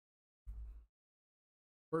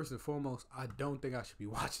First and foremost, I don't think I should be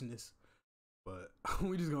watching this, but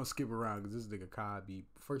we just gonna skip around because this nigga Kai be.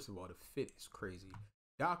 First of all, the fit is crazy.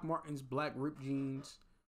 Doc Martens, black ripped jeans,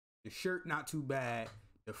 the shirt not too bad.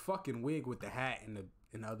 The fucking wig with the hat and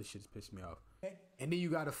the other shit's pissed me off. And then you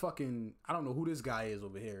got a fucking, I don't know who this guy is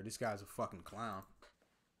over here. This guy's a fucking clown.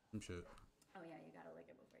 Some shit. Oh yeah, you gotta lick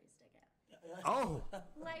it before you stick it. Oh.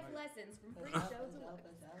 Life lessons from FREAKSHOW to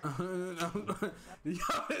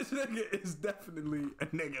Yo, this nigga is definitely a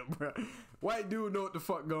nigga, bro. White dude know what the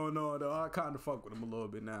fuck going on though. I kind of fuck with him a little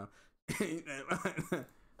bit now. All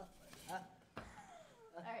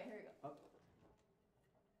right, here we go.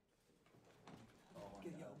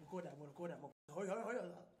 Record that one. Hurry.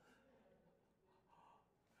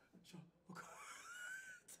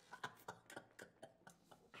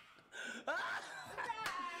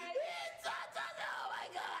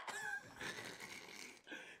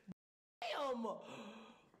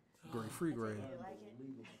 Great free grade.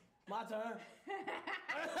 My turn.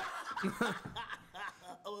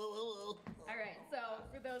 All right, so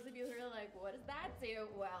for those of you who are like, what does that do?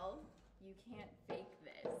 Well, you can't fake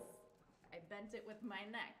this. I bent it with my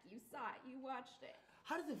neck. You saw it. You watched it.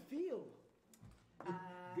 How does it feel?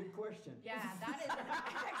 Good question. Yeah, that is an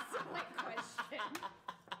excellent question.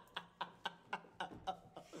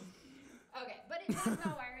 Okay, but it's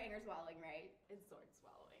not wire hanger swallowing, right? It's sword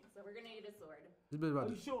swallowing. So we're gonna need a sword.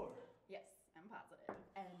 Are you sure? Yes, I'm positive.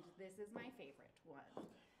 And this is my favorite one.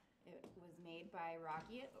 It was made by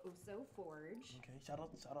Rocky at Oso Forge. Okay, shout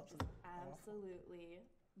out to Absolutely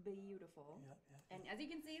beautiful. Yeah. And as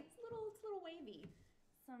you can see, it's a little wavy.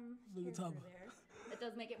 Some Look hairs at are there. It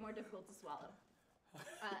does make it more difficult to swallow.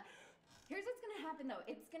 Here's what's gonna happen though.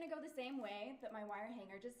 It's gonna go the same way that my wire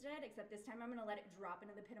hanger just did, except this time I'm gonna let it drop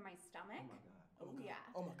into the pit of my stomach. Oh my god.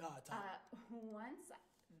 Yeah. Oh my god, Tom. Once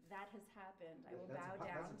that has happened, I will bow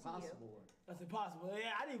down That's to you. impossible. That's impossible.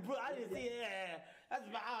 Yeah, I didn't see it. Yeah. That's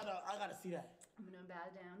I don't know. I gotta see that. I'm gonna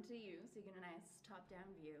bow down to you so you get a nice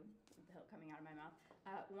top-down view with the hilt coming out of my mouth.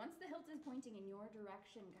 Once the hilt is pointing in your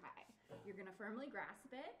direction, Kai, you're gonna firmly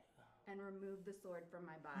grasp it and remove the sword from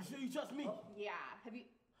my body. You trust me? Yeah. Have you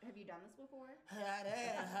done this before?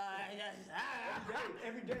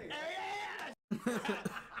 Every day.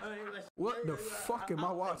 What the fuck am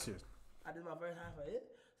I watching? I did my first time for it.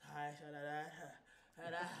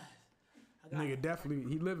 Nigga definitely,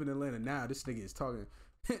 he live in Atlanta now. This nigga is talking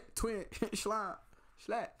twin schlat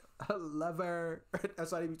lover.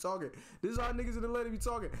 That's how they be talking. This is how niggas in Atlanta be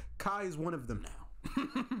talking. Kai is one of them now.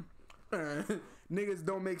 Niggas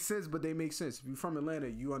don't make sense, but they make sense. If you're from Atlanta,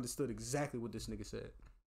 you understood exactly what this nigga said.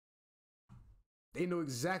 They know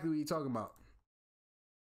exactly what you're talking about.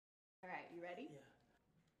 All right, you ready? Yeah.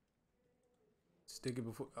 Stick it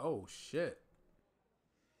before. Oh shit.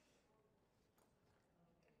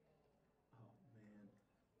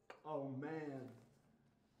 Oh man.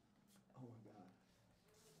 Oh my god.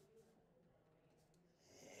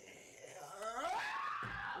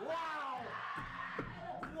 Wow.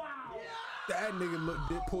 That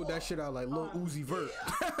nigga pulled that shit out like Lil Uzi Vert.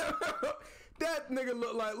 That nigga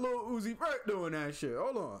look like Lil Uzi Vert doing that shit.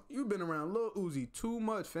 Hold on. You been around Lil Uzi too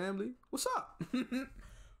much, family. What's up?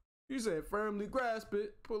 You said firmly grasp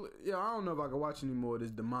it. Pull it. Yeah, I don't know if I can watch any more of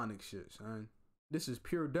this demonic shit, son. This is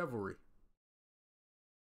pure devilry.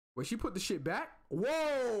 Wait, she put the shit back?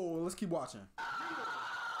 Whoa! Let's keep watching.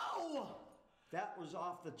 Oh! That was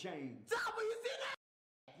off the chain. Tom, you see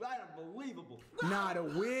that? Right, unbelievable. Nah, the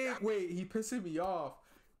wig. Wait, he pissing me off.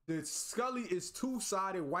 The Scully is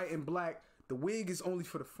two-sided, white and black. The wig is only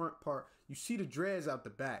for the front part. You see the dreads out the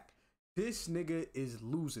back. This nigga is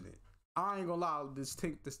losing it. I ain't gonna lie. This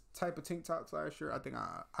type of tank top last year, I think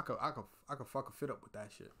I could fuck a fit up with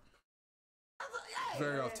that shit.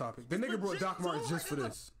 Very off topic. The nigga brought Doc Martens just for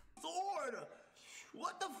this. Sword.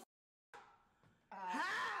 What the?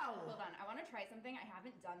 How? Hold on. I want to try something. I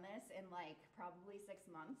haven't done this in like probably 6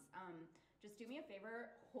 months. Just do me a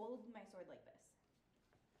favor. Hold my sword like this.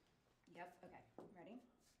 Yep. Okay. Ready?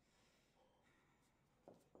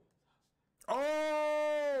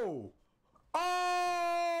 Oh!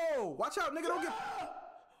 Oh! Watch out, nigga! Don't get.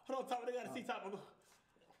 Hold on, Tom. They gotta see Tom.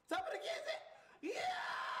 Top of the kids. Yeah.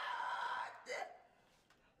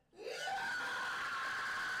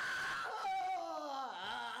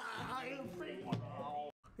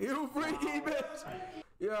 You freaky bitch.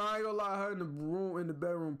 Yeah, I ain't gonna lie. Her in the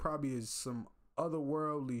bedroom probably is some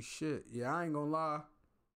otherworldly shit. Yeah, I ain't gonna lie.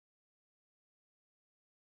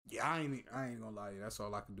 Yeah, I ain't gonna lie. That's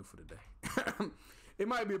all I can do for the day. It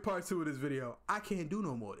might be a part 2 of this video. I can't do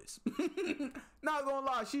no more of this. Not gonna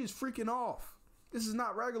lie, she is freaking off. This is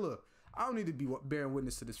not regular. I don't need to be bearing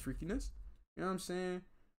witness to this freakiness. You know what I'm saying?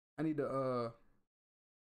 I need to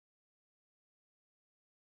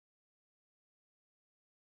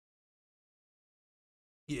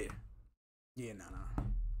Yeah. Yeah, nah.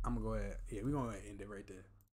 I'm gonna go ahead. Yeah, we're gonna end it right there.